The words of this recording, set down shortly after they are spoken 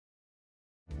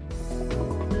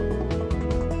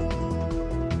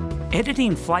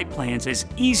Editing flight plans is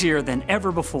easier than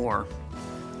ever before.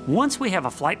 Once we have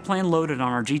a flight plan loaded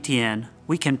on our GTN,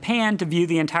 we can pan to view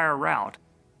the entire route.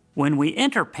 When we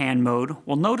enter pan mode,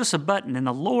 we'll notice a button in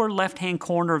the lower left-hand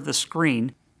corner of the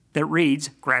screen that reads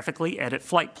Graphically Edit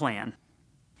Flight Plan.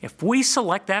 If we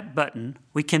select that button,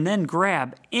 we can then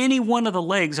grab any one of the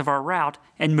legs of our route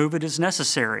and move it as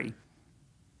necessary.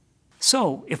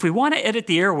 So, if we want to edit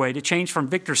the airway to change from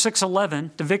Victor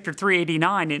 611 to Victor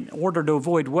 389 in order to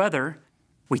avoid weather,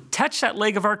 we touch that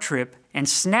leg of our trip and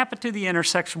snap it to the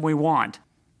intersection we want.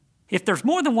 If there's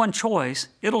more than one choice,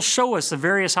 it'll show us the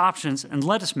various options and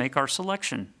let us make our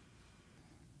selection.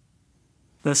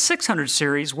 The 600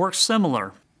 series works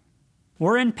similar.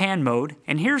 We're in pan mode,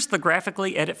 and here's the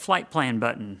Graphically Edit Flight Plan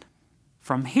button.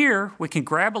 From here, we can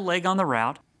grab a leg on the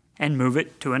route and move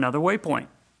it to another waypoint.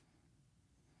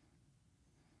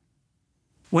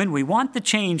 When we want the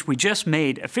change we just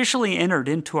made officially entered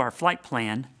into our flight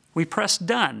plan, we press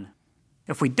Done.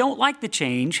 If we don't like the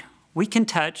change, we can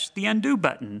touch the Undo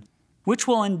button, which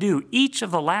will undo each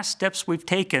of the last steps we've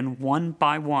taken one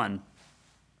by one.